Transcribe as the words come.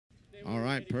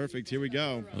right, perfect. Here we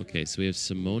go. Okay, so we have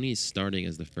Simone starting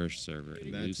as the first server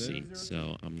and That's Lucy. it.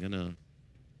 So I'm going to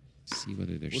see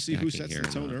whether they're We'll see who sets here the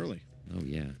or tone not. early. Oh,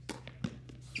 yeah.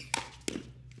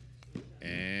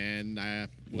 And,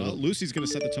 well, Lucy's going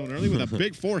to set the tone early with a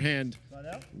big forehand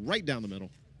right down the middle.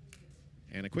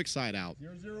 And a quick side out.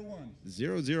 0-0-1.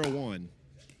 0-0-1.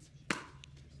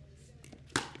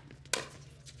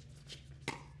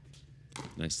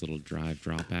 Nice little drive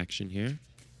drop action here.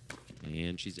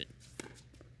 And she's in.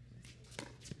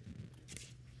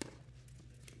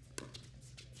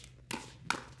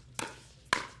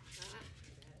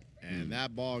 And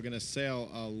that ball going to sail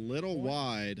a little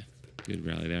wide. Good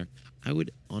rally there. I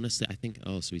would honestly, I think,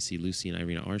 oh, so we see Lucy and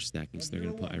Irina are stacking, so they're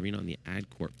going to put Irina on the ad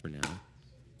court for now.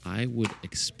 I would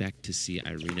expect to see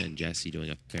Irina and Jessie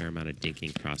doing a fair amount of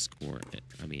dinking cross court.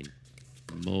 I mean,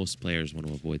 most players want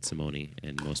to avoid Simone,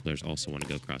 and most players also want to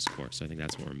go cross court, so I think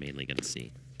that's what we're mainly going to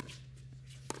see.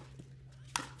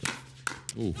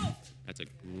 Ooh, that's a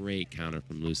great counter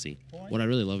from Lucy. What I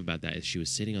really love about that is she was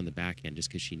sitting on the backhand just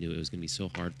because she knew it was going to be so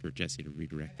hard for Jessie to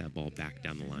redirect that ball back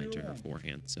down the line to her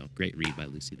forehand. So great read by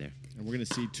Lucy there. And we're going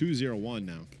to see 2-0-1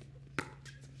 now.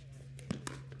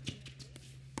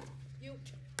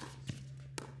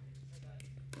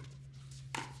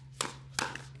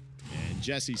 And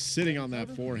Jessie sitting on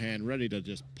that forehand, ready to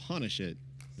just punish it.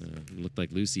 It looked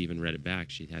like Lucy even read it back.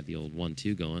 She had the old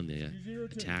 1-2 going, the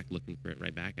attack looking for it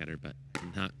right back at her, but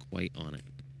not quite on it.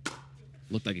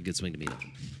 Looked like a good swing to me,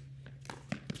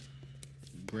 though.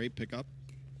 Great pickup.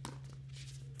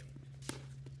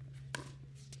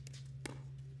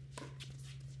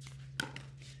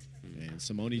 And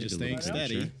Simone just staying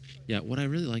steady. Sure. Yeah, what I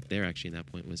really liked there actually in that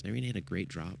point was Irina had a great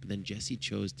drop, but then Jessie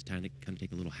chose to kind of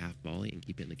take a little half volley and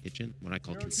keep it in the kitchen. What I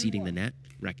call conceding the net,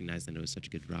 recognized that it was such a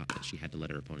good drop that she had to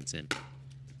let her opponents in.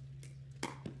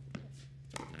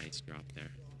 Nice drop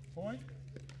there. Point.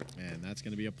 And that's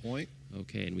going to be a point.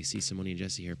 Okay, and we see Simone and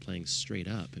Jessie here playing straight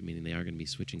up, meaning they are going to be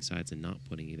switching sides and not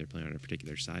putting either player on a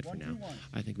particular side for now.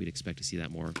 I think we'd expect to see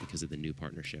that more because of the new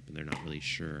partnership, and they're not really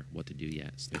sure what to do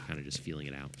yet, so they're kind of just feeling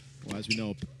it out. Well, as we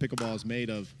know, pickleball is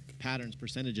made of patterns,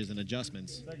 percentages, and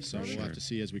adjustments. So we'll have to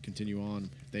see as we continue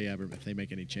on if they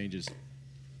make any changes.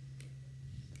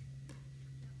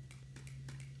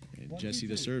 And Jessie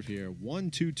to serve here.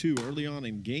 1-2-2 early on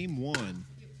in game one.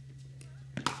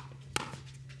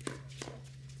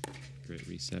 Great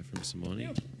reset from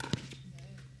Simone.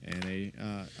 And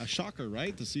a shocker,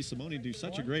 right, to see Simone do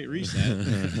such a great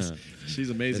reset.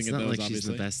 She's amazing at those, like obviously. She's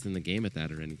the best in the game at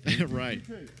that or anything. Right.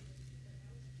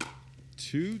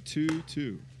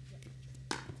 2-2-2.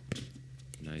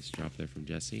 Nice drop there from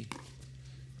Jessie.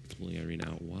 Pulling Irina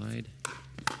out wide.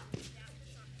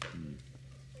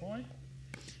 Point.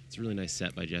 It's a really nice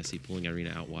set by Jessie, pulling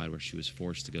Irina out wide where she was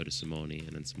forced to go to Simone, and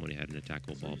then Simone had an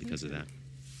attackable ball because of that.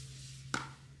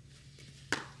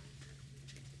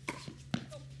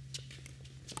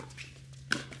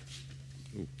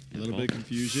 Ooh, A little bit of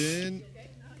confusion.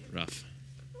 Rough.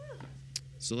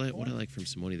 So what I like from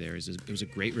Simone there is it was a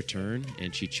great return,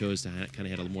 and she chose to kind of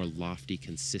hit a more lofty,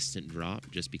 consistent drop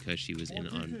just because she was in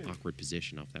an awkward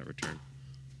position off that return.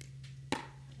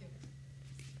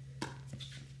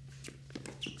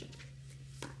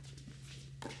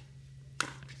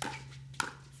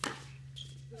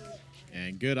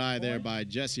 And good eye there by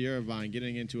Jessie Irvine,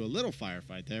 getting into a little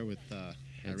firefight there with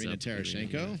Irina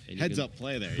Tereschenko. Heads up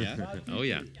play there, yeah? Oh,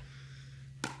 yeah.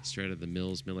 Straight out of the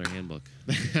Miller handbook.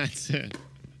 That's it.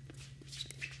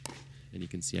 And you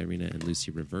can see Irina and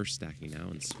Lucy reverse stacking now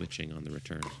and switching on the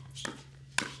return.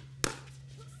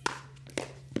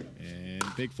 And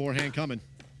big forehand coming.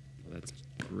 Well, that's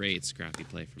great scrappy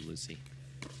play from Lucy.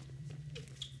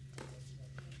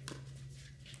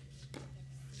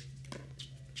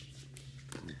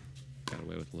 Got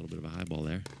away with a little bit of a high ball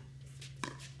there.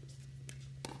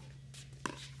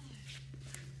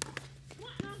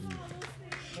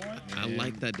 I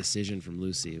like that decision from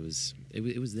Lucy. It was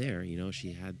there, you know.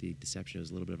 She had the deception. It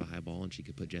was a little bit of a high ball, and she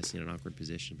could put Jessie in an awkward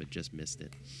position, but just missed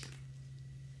it.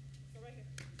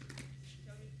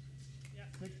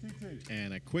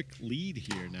 And a quick lead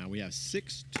here now. We have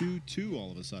 6-2-2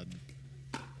 all of a sudden.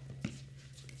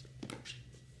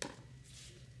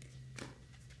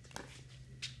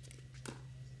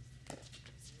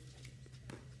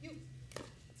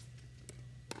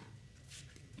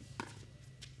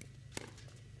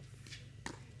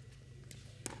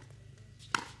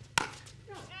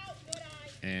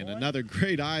 And another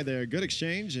great eye there. Good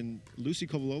exchange. And Lucy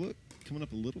Kovalova coming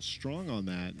up a little strong on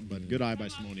that, but good eye by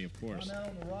Simone, of course.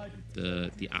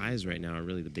 The eyes right now are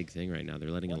really the big thing right now. They're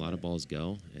letting a lot of balls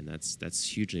go, and that's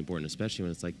hugely important, especially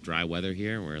when it's like dry weather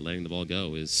here, where letting the ball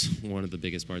go is one of the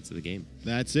biggest parts of the game.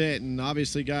 That's it, and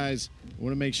obviously, guys, we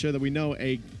want to make sure that we know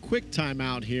a quick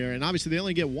timeout here, and obviously they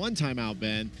only get one timeout,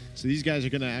 Ben, so these guys are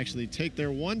going to actually take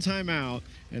their one timeout,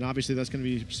 and obviously that's going to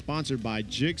be sponsored by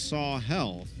Jigsaw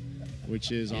Health,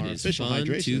 which is our official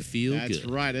hydration. To feel That's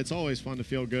good. right. It's always fun to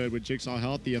feel good with Jigsaw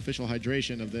Health, the official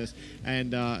hydration of this,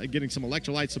 and getting some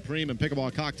Electrolyte Supreme and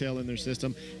Pickleball cocktail in their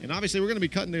system. And obviously, we're going to be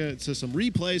cutting to some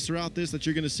replays throughout this that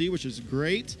you're going to see, which is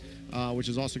great, which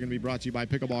is also going to be brought to you by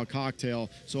Pickleball Cocktail.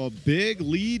 So a big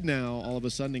lead now, all of a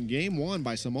sudden, in Game 1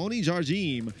 by Simone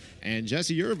Jardim and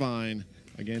Jessie Irvine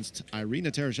against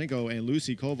Irina Tereschenko and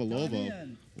Lucy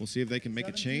Kovalova. We'll see if they can make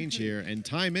a change here. And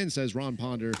time in, says Ron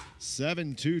Ponder,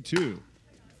 7-2-2.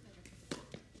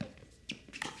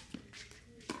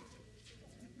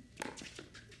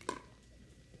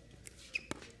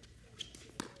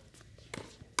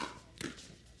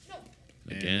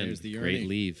 Again, great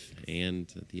leave. And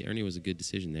the Ernie was a good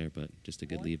decision there, but just a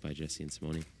good leave by Jessie and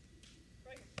Simone.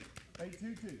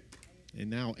 8-2-2. And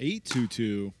now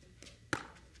 8-2-2.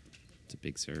 It's a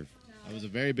big serve. That was a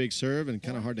very big serve and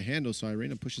kind of hard to handle, so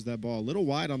Irina pushes that ball a little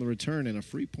wide on the return, and a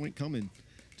free point coming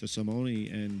to Simone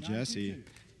and Jessie.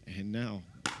 And now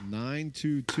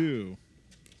 9-2-2.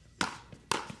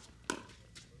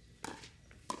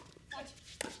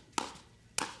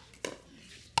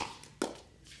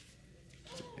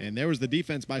 And there was the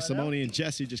defense by Simone and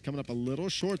Jessie, just coming up a little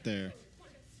short there.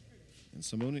 And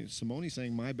Simone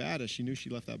saying, my bad, as she knew she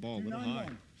left that ball a little high.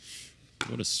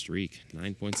 What a streak.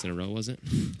 9 points in a row, was it?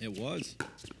 It was.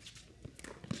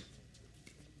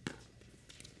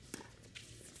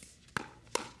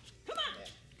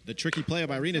 The tricky play of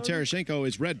Irina Tereschenko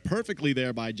is read perfectly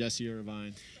there by Jessie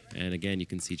Irvine. And again, you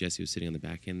can see Jessie was sitting on the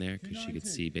backhand there because she could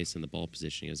see, based on the ball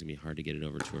positioning, it was going to be hard to get it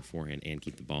over to her forehand and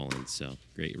keep the ball in. So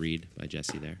great read by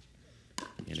Jessie there.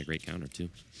 And a great counter, too.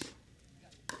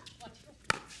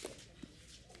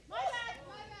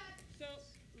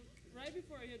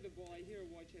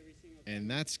 And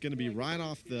that's going to be right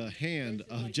off the hand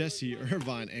of Jessie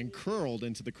Irvine and curled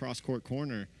into the cross-court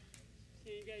corner.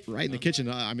 Right in the kitchen.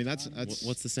 I mean, that's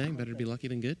what's the saying? Better to be lucky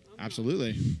than good?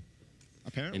 Absolutely.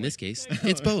 Apparently. In this case,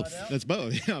 it's both. That's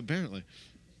both. Yeah, apparently.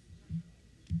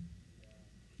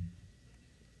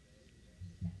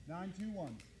 9-2-1.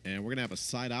 And we're going to have a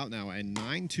side out now at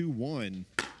 9-2-1.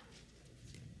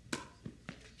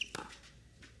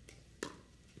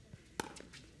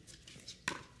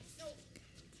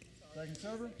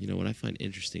 You know, what I find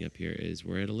interesting up here is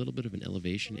we're at a little bit of an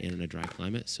elevation and in a dry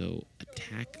climate, so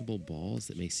attackable balls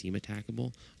that may seem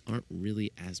attackable aren't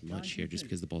really as much here just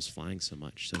because the ball's flying so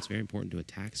much. So it's very important to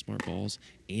attack smart balls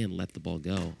and let the ball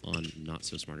go on not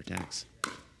so smart attacks.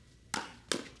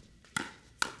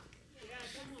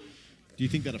 Do you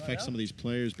think that affects some of these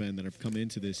players, Ben, that have come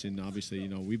into this? And obviously, you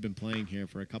know, we've been playing here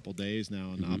for a couple days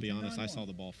now, and I'll be honest, I saw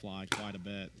the ball fly quite a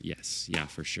bit. Yes, yeah,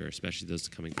 for sure, especially those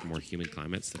coming from more humid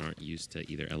climates that aren't used to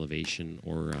either elevation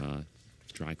or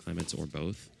dry climates or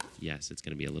both. Yes, it's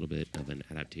going to be a little bit of an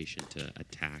adaptation to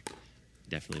attack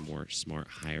definitely more smart,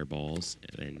 higher balls,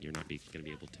 and you're not going to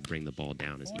be able to bring the ball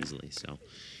down as easily. So,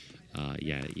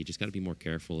 yeah, you just got to be more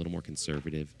careful, a little more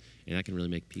conservative, and that can really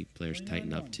make players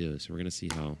tighten up too. So we're going to see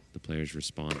how the players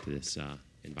respond to this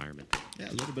environment.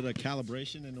 Yeah, a little bit of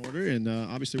calibration in order, and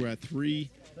obviously we're at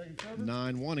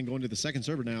 3-9-1, and going to the second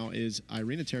server now is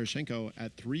Irina Tereschenko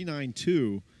at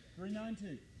 3-9-2.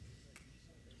 3-9-2.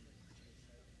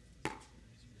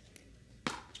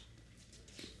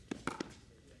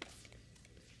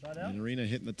 And Irina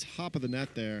hitting the top of the net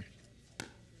there.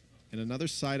 And another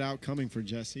side out coming for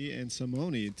Jessie and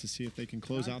Simone to see if they can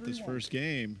close out this first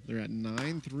game. They're at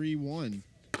 9-3-1.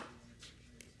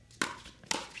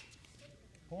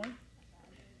 Point.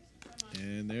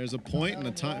 And there's a point and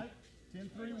a time.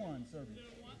 10-3-1.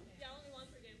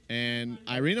 And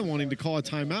Irina wanting to call a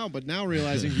timeout, but now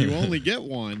realizing you only get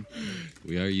one.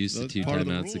 We are used to 2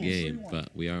 timeouts a game, but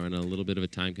we are on a little bit of a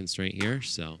time constraint here,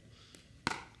 so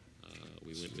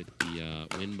we went with the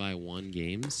win by 1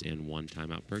 games and 1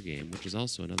 timeout per game, which is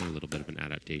also another little bit of an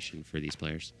adaptation for these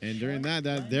players. And during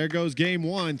that there goes game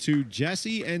 1 to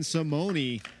Jessie and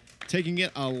Simone, taking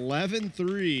it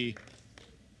 11-3,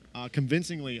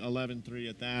 convincingly 11-3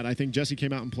 at that. I think Jessie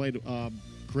came out and played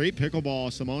great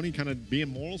pickleball. Simone kind of being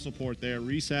moral support there,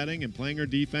 resetting and playing her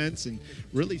defense and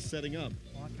really setting up.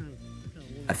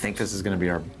 I think this is going to be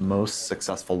our most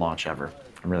successful launch ever.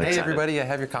 I'm really excited. Hey, everybody, I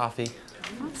have your coffee.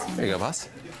 Awesome. There you go, boss.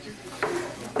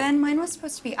 Ben, mine was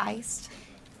supposed to be iced.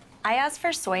 I asked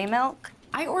for soy milk.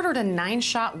 I ordered a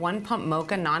 9-shot, 1-pump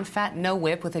mocha, non-fat, no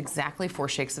whip with exactly 4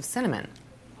 shakes of cinnamon.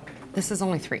 This is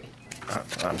only 3.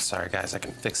 I'm sorry, guys. I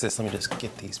can fix this. Let me just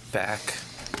get these back.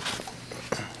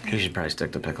 You should probably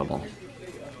stick to pickleball.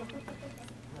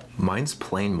 Mine's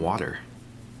plain water.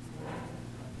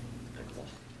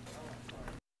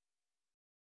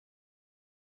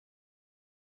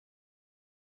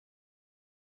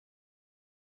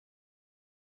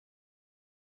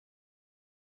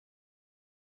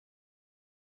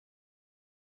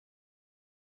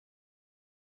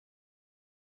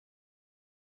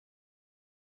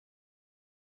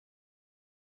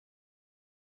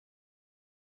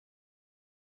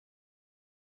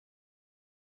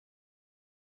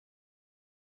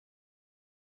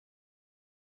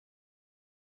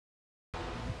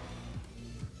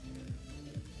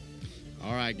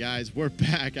 All right, guys, we're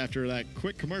back after that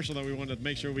quick commercial that we wanted to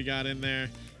make sure we got in there,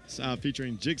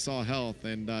 featuring Jigsaw Health.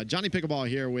 And Johnny Pickleball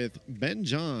here with Ben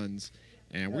Johns.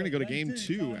 And we're going to go to game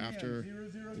 2 after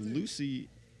Lucy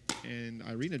and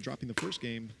Irina dropping the first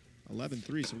game 11-3.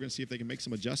 So we're going to see if they can make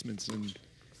some adjustments.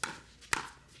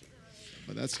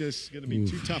 But that's just going to be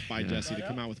too tough by Jessie to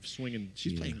come out with swinging.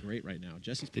 She's playing great right now.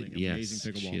 Jessie's playing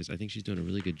amazing pickleball. She is. I think she's doing a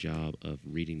really good job of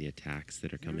reading the attacks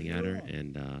that are coming at her,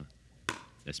 and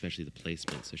especially the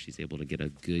placement, so she's able to get a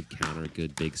good counter, a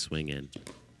good big swing in,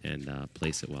 and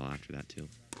place it well after that too.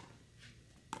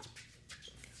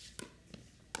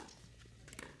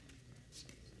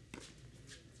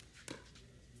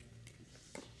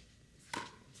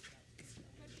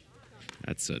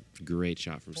 That's a great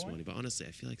shot from Simone, but honestly,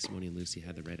 I feel like Simone and Lucy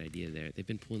had the right idea there. They've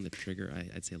been pulling the trigger,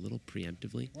 I'd say, a little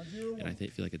preemptively, and I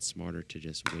feel like it's smarter to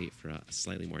just wait for a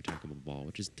slightly more attackable ball,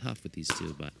 which is tough with these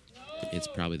two, but it's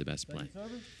probably the best play.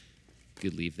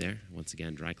 Good leave there. Once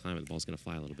again, dry climate, the ball's going to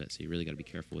fly a little bit, so you really got to be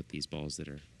careful with these balls that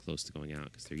are close to going out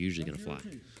because they're usually going to fly.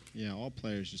 Yeah, all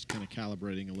players just kind of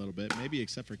calibrating a little bit, maybe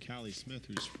except for Callie Smith,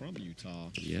 who's from Utah.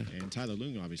 Yeah. And Tyler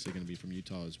Lung, obviously, going to be from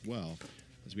Utah as well,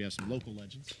 as we have some local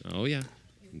legends. Oh, yeah.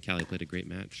 And Callie played a great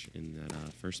match in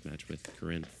that first match with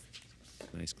Corinne.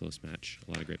 Nice close match.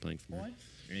 A lot of great playing from her.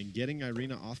 And getting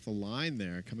Irina off the line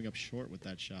there, coming up short with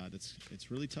that shot. It's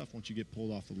really tough once you get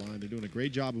pulled off the line. They're doing a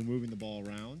great job of moving the ball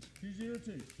around.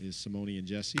 2-0-2. Is Simone and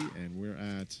Jessie, and we're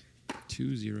at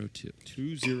 2-0-2.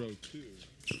 2-0-2.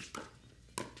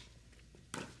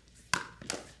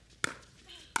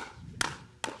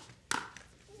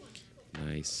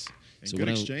 Nice. And good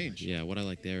exchange. What I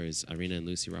like there is Irina and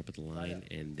Lucy were up at the line,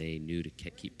 and they knew to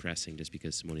keep pressing just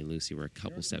because Simone and Lucy were a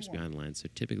couple steps behind the line. So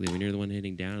typically when you're the one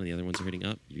hitting down and the other ones are hitting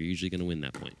up, you're usually going to win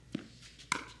that point.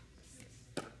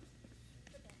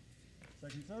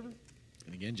 Second server.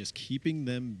 And again, just keeping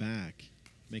them back,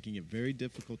 making it very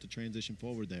difficult to transition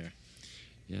forward there.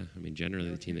 Yeah, I mean, generally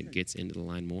the team that gets into the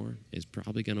line more is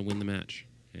probably going to win the match.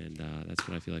 And that's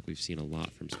what I feel like we've seen a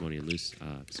lot from Simone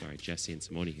and Jessie and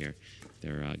Simone here.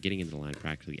 They're getting into the line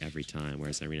practically every time,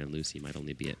 whereas Irina and Lucy might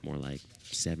only be at more like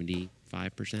 75%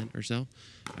 or so.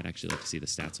 I'd actually like to see the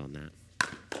stats on that.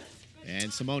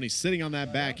 And Simone sitting on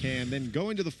that backhand, then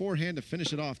going to the forehand to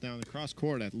finish it off down the cross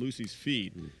court at Lucy's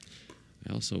feet.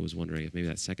 I also was wondering if maybe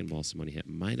that second ball Simone hit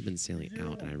might have been sailing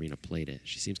out and Irina played it.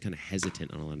 She seems kind of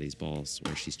hesitant on a lot of these balls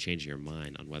where she's changing her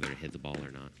mind on whether to hit the ball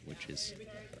or not, which is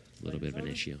a little bit of an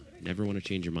issue. Never want to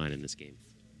change your mind in this game.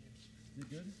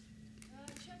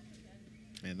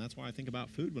 And that's why I think about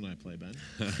food when I play, Ben.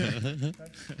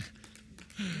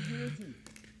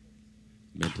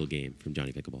 Mental game from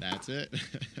Johnny Pickleball. That's it.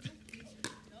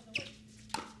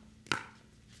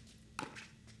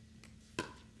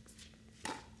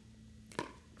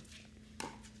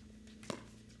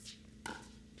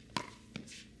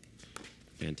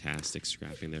 Fantastic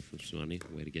scrapping there from Simone.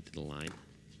 Way to get to the line.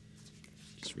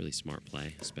 Just really smart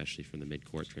play, especially from the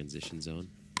mid-court transition zone.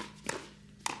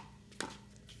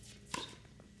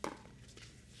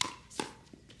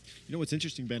 You know what's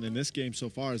interesting, Ben, in this game so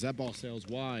far is that ball sails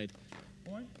wide.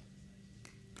 Point.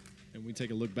 And we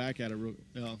take a look back at it.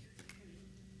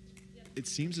 It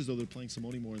seems as though they're playing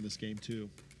Simone more in this game, too.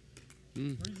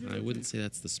 I wouldn't say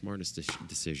that's the smartest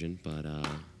decision, but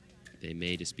they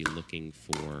may just be looking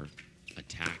for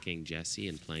attacking Jessie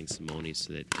and playing Simone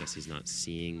so that Jessie's not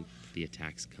seeing the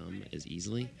attacks come as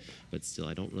easily. But still,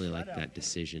 I don't really like that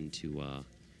decision to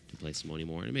play Simone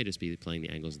more. And it may just be playing the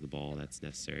angles of the ball that's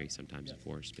necessary sometimes, of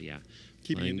course. But yeah,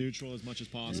 keeping it neutral as much as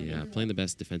possible. Yeah, playing the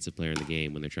best defensive player in the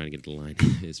game when they're trying to get to the line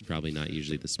is probably not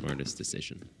usually the smartest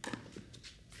decision.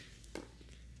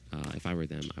 If I were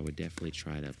them, I would definitely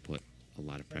try to put a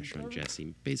lot of pressure on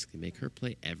Jessie. Basically, make her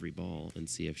play every ball and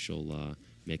see if she'll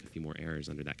make a few more errors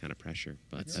under that kind of pressure.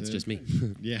 But that's just me.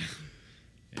 Yeah.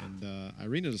 And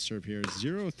Irina to serve here,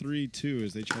 0-3-2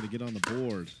 as they try to get on the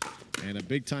board. And a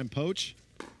big-time poach.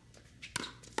 I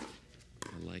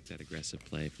like that aggressive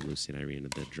play from Lucy and Irina,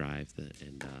 the drive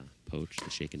and poach, the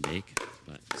shake and bake.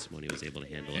 But Simone was able to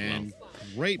handle it And well.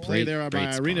 great play there by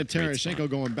great Irina spot, great Tereschenko spot.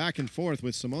 going back and forth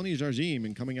with Simone Jardim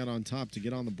and coming out on top to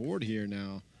get on the board here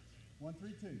now.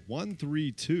 1-3-2.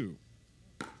 1-3-2.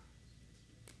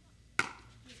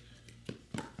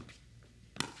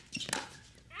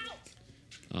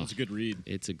 Oh, That's a good read.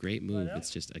 it's a great move. It's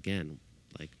just, again,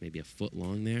 like maybe a foot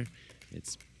long there.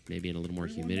 It's maybe in a little more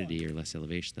humidity or less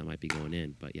elevation that might be going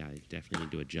in. But yeah, you definitely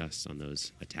need to adjust on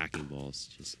those attacking balls.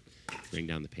 Just bring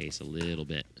down the pace a little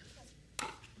bit.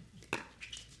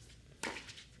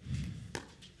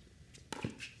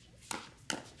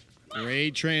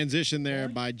 Great transition there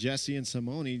by Jessie and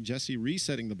Simone. Jessie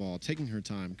resetting the ball, taking her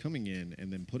time, coming in,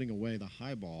 and then putting away the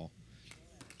high ball.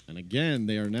 And again,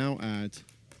 they are now at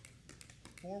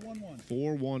 4-1-1.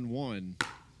 4-1-1.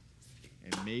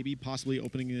 And maybe possibly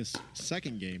opening this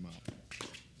second game up.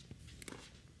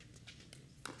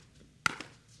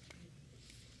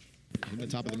 In the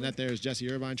top of the net there is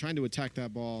Jessie Irvine trying to attack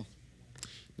that ball.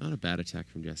 Not a bad attack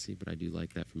from Jessie, but I do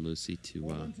like that from Lucy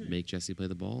to make Jessie play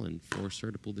the ball and force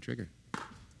her to pull the trigger.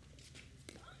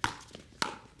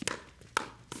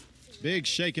 Big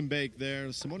shake and bake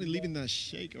there. Simone leaving the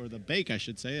shake, or the bake, I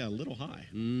should say, a little high.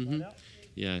 Mm-hmm.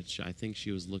 Yeah, I think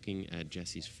she was looking at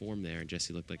Jessie's form there, and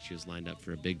Jessie looked like she was lined up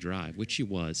for a big drive, which she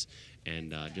was.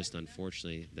 And just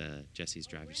unfortunately, Jessie's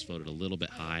drive just floated a little bit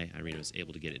high. Irina was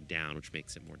able to get it down, which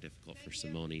makes it more difficult for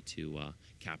Simone to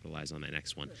capitalize on that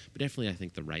next one. But definitely, I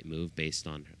think the right move based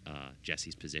on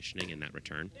Jessie's positioning in that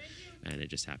return. And it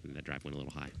just happened that drive went a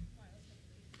little high.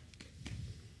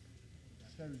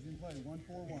 Starters in play,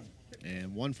 1-4-1.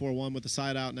 And 1-4-1 with the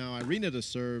side out now. Irina to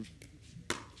serve.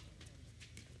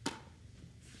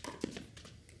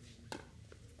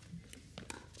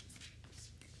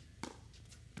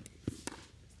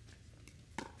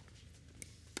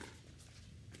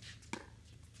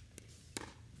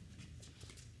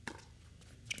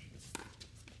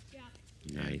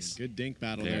 Nice. Good dink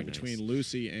battle Very there nice. between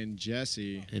Lucy and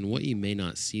Jessie. And what you may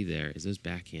not see there is those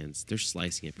backhands, they're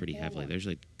slicing it pretty heavily. There's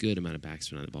a good amount of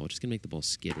backspin on the ball, which is going to make the ball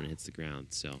skid when it hits the ground.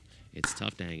 So it's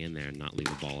tough to hang in there and not leave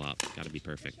the ball up. Got to be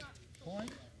perfect.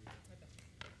 Point.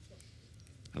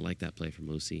 I like that play from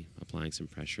Lucy, applying some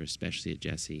pressure, especially at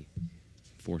Jessie,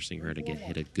 forcing her to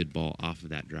hit a good ball off of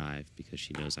that drive because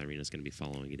she knows Irina's going to be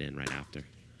following it in right after.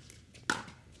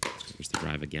 There's the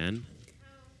drive again.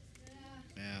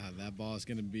 Yeah, that ball is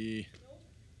going to be...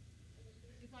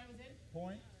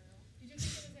 Point.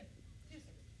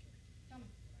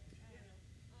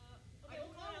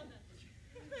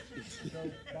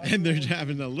 And they're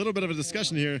having a little bit of a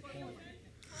discussion here.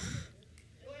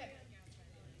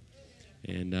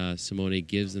 And Simone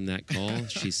gives them that call.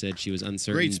 She said she was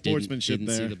uncertain. Great sportsmanship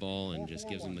didn't see there. the ball and just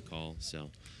gives them the call. So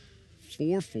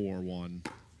 4-4-1.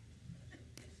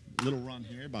 Little run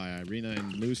here by Irina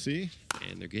and Lucy.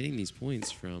 And they're getting these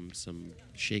points from some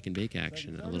shake and bake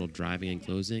action, a little driving and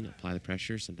closing, apply the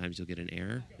pressure. Sometimes you'll get an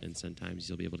error, and sometimes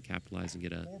you'll be able to capitalize and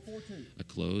get a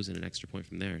close and an extra point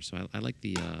from there. So I like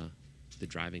the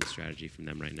driving strategy from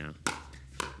them right now.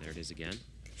 There it is again.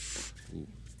 Ooh,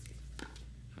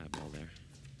 high ball there.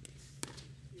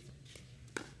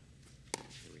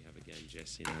 Here we have again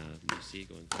Jessie and Lucy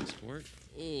going cross court.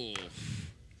 Oh.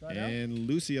 And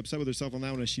Lucy upset with herself on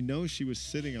that one as she knows she was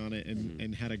sitting on it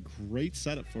and had a great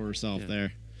setup for herself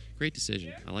there. Great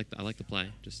decision. I like the play.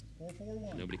 Just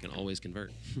 4-4-1. nobody can always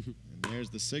convert. And there's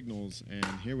the signals, and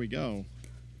here we go.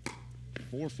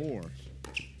 4-4.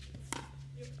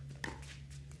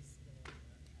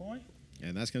 Point.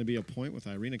 And that's going to be a point with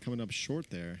Irina coming up short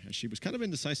there. As she was kind of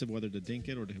indecisive whether to dink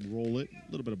it or to roll it.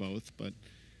 A little bit of both, but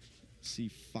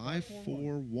see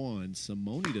 5-4-1.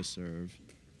 Simone to serve.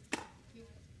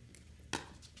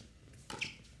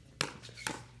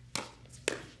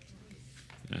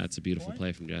 That's a beautiful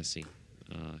play from Jessie.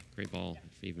 Great ball.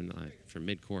 Even from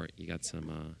mid-court, you got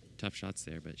some tough shots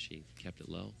there, but she kept it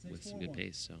low with some good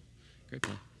pace. So, great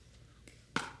play.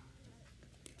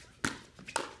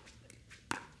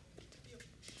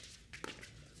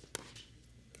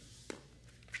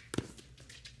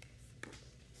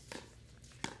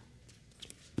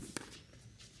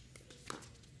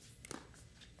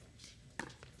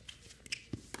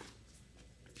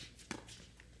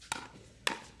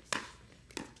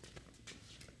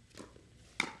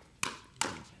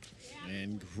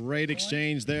 And great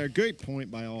exchange there. Great point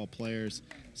by all players.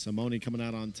 Simone coming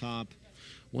out on top.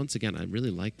 once again, I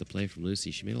really liked the play from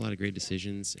Lucy. She made a lot of great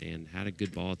decisions and had a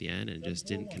good ball at the end and just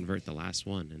didn't convert the last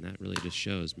one. And that really just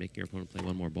shows making your opponent play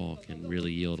one more ball can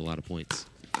really yield a lot of points.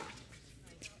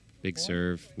 Big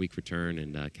serve, weak return,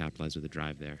 and capitalize with a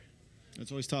drive there.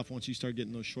 It's always tough once you start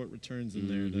getting those short returns in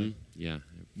there to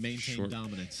maintain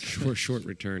dominance. Short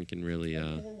return can really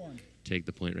take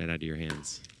the point right out of your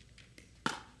hands.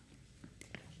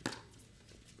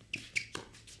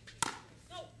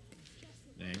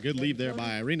 And good lead there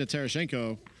by Irina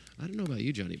Tereschenko. I don't know about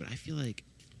you, Johnny, but I feel like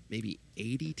maybe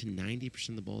 80 to 90%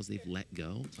 of the balls they've let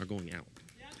go are going out.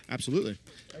 Absolutely.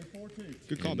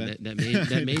 Good call, Ben. That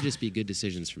may just be good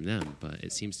decisions from them, but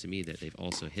it seems to me that they've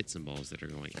also hit some balls that are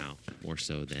going out more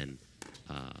so than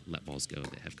let balls go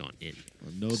that have gone in.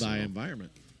 Or know thy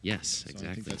environment. Yes, So exactly.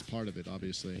 I think that's part of it,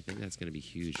 obviously. I think that's going to be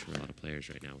huge for a lot of players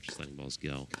right now, just letting balls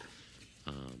go.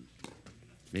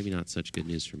 Maybe not such good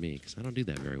news for me because I don't do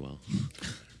that very well.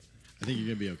 I think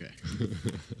you're going to be okay.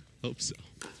 Hope so.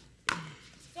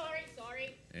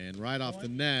 Sorry. And right off the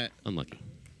net. Unlucky.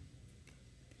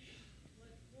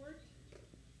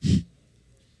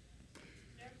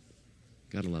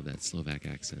 Gotta love that Slovak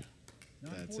accent.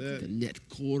 That's The it. net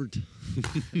cord.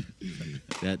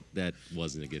 that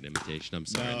wasn't a good imitation. I'm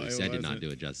sorry, No, Lucy. it I did not wasn't. do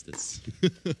it justice.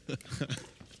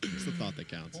 It's the thought that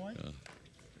counts.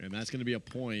 And that's going to be a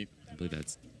point I believe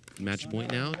that's match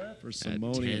point now for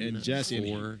Simone and Jessie.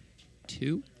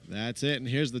 4-2. That's it. And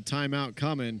here's the timeout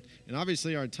coming. And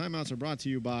obviously our timeouts are brought to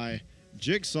you by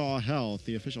Jigsaw Health,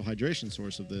 the official hydration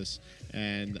source of this,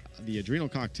 and the Adrenal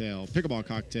Cocktail, Pickleball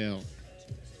Cocktail.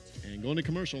 And going to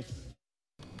commercial.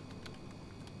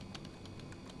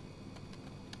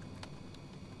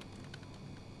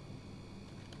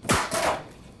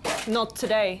 Not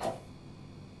today.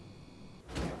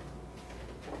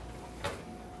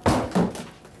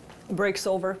 Break's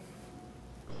over.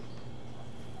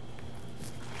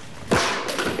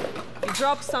 You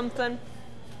dropped something.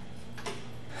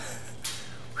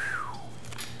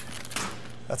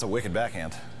 That's a wicked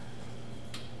backhand.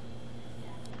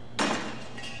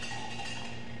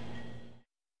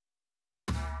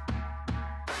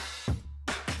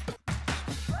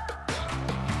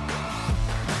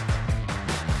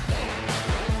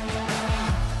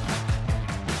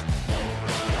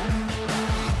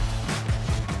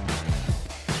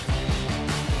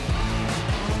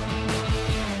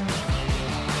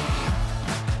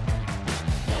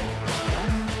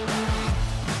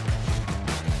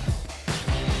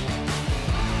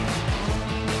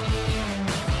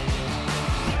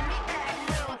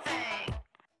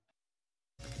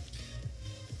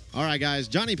 All right, guys.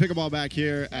 Johnny Pickleball back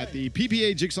here at the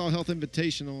PPA Jigsaw Health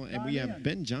Invitational, and we have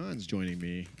Ben Johns joining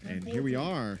me. And here we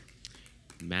are.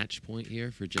 Match point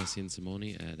here for Jessie and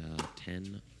Simone at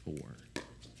 10-4.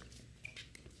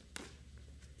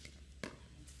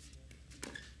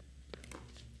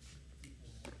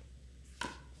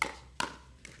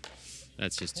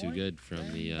 That's just too good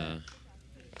from the...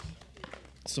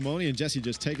 Simone and Jessie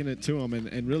just taking it to him,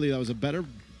 and really that was a better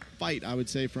fight, I would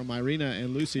say, from Irina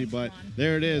and Lucy, but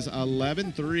there it is,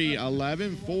 11-3,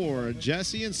 11-4.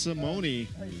 Jessie and Simone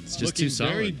It's just looking too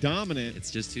solid. very dominant. It's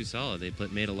just too solid. They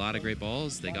made a lot of great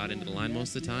balls. They got into the line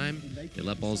most of the time. They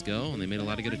let balls go, and they made a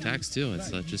lot of good attacks, too. It's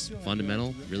just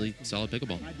fundamental, really solid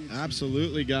pickleball.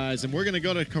 Absolutely, guys. And we're going to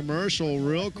go to commercial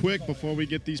real quick before we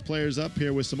get these players up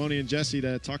here with Simone and Jessie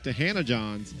to talk to Hannah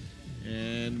Johns.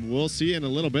 And we'll see you in a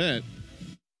little bit.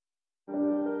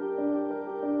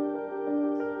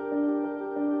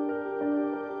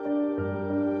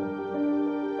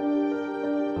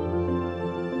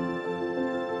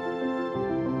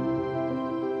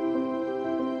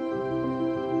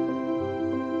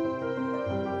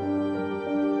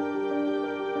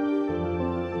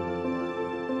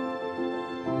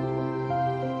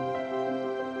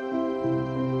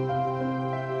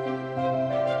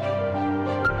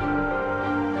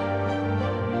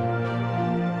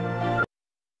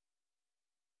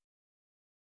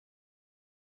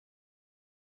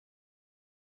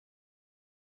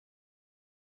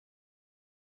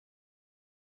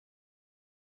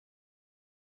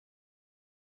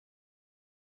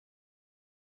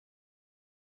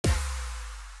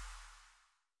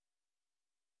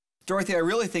 Dorothy, I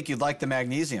really think you'd like the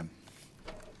magnesium.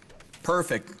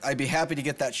 Perfect. I'd be happy to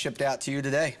get that shipped out to you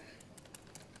today.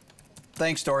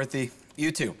 Thanks, Dorothy.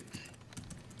 You too.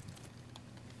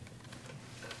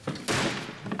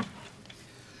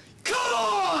 Come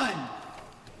on!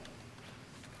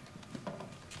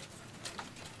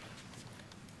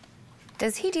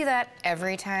 Does he do that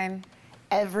every time?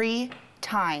 Every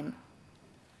time.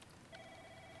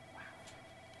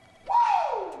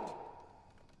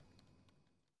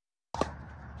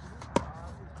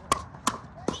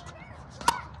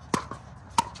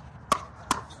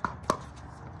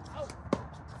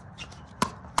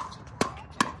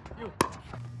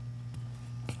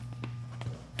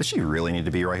 Does she really need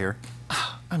to be right here?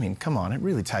 I mean, come on, it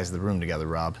really ties the room together,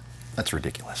 Rob. That's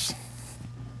ridiculous.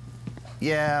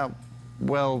 Yeah,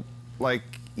 well, like,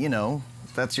 you know,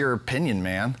 that's your opinion,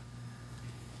 man.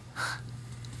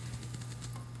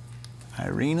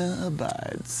 Irina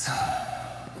abides.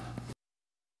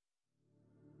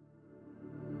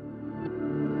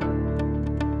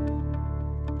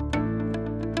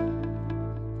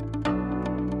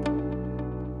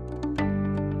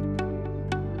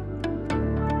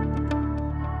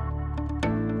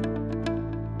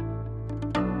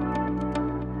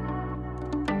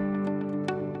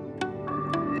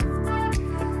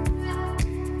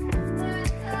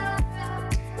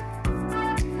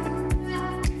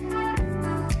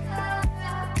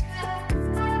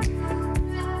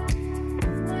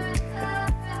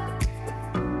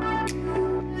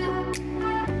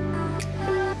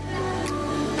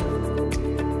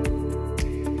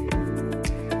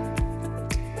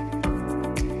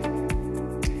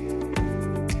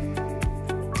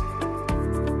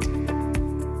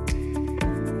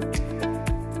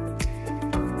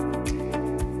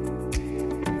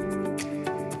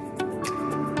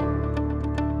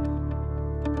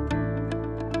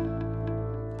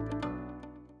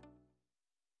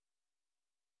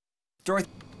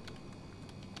 Dorothy.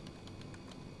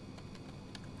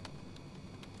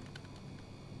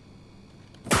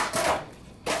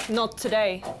 Not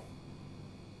today.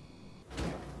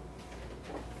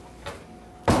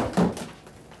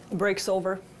 Break's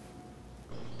over.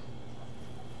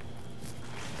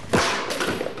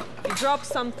 You dropped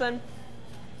something.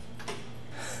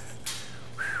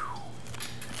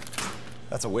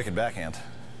 That's a wicked backhand.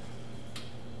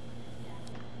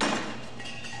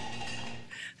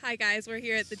 Hi guys, we're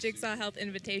here at the Jigsaw Health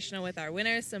Invitational with our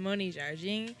winner, Simone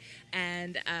Jardim,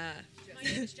 and my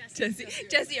name is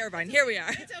Jessie Irvine. Here we are.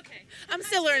 It's okay. I'm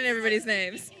still learning everybody's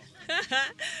names.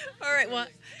 All right, well,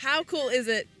 how cool is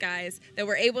it, guys, that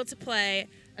we're able to play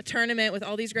a tournament with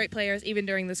all these great players even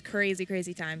during this crazy,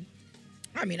 crazy time?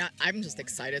 I mean, I'm just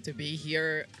excited to be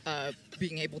here,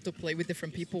 being able to play with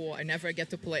different people. I never get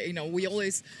to play, you know, we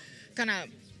always kind of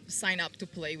sign up to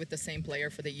play with the same player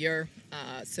for the year.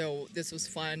 So this was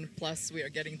fun. Plus, we are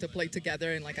getting to play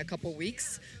together in like a couple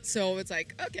weeks. So it's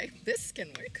like, okay, this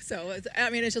can work. So, I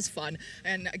mean, it's just fun.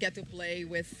 And I get to play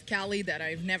with Callie that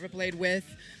I've never played with.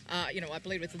 You know, I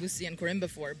played with Lucy and Corinne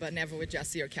before, but never with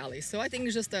Jessie or Callie. So I think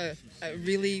it's just a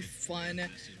really fun.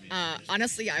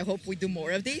 Honestly, I hope we do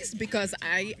more of these because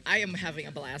I am having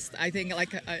a blast. I think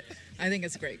I think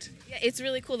it's great. Yeah, it's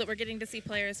really cool that we're getting to see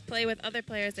players play with other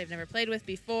players they've never played with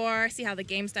before, see how the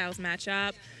game styles match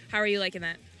up. How are you liking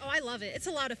that? Oh, I love it. It's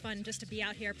a lot of fun just to be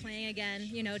out here playing again,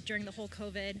 you know, during the whole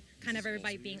COVID, kind of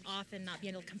everybody being off and not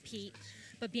being able to compete.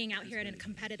 But being out here in a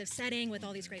competitive setting with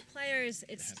all these great players,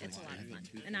 it's a lot of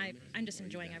fun. And I'm just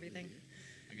enjoying everything.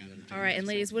 All right, and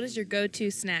ladies, what is your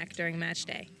go-to snack during match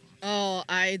day? Oh,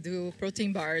 I do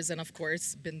protein bars and, of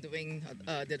course, been doing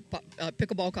the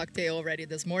pickleball cocktail already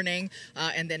this morning.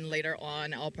 And then later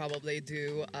on, I'll probably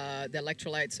do the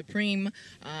electrolyte supreme.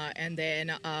 And then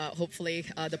hopefully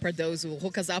the Pardos will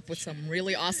hook us up with some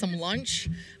really awesome lunch.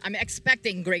 I'm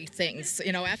expecting great things.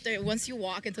 You know, once you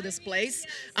walk into this place,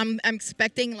 I'm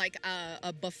expecting like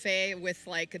a buffet with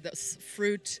like the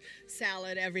fruit,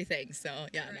 salad, everything. So,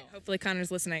 yeah, right, no. Hopefully Connor's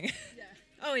listening. Yeah.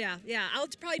 Oh yeah. I'll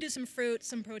probably do some fruit,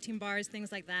 some protein bars,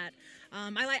 things like that.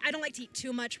 I don't like to eat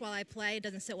too much while I play. It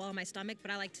doesn't sit well in my stomach, but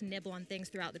I like to nibble on things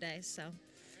throughout the day. So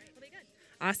it'll be good.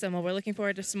 Awesome. Well, we're looking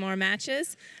forward to some more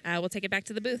matches. We'll take it back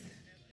to the booth.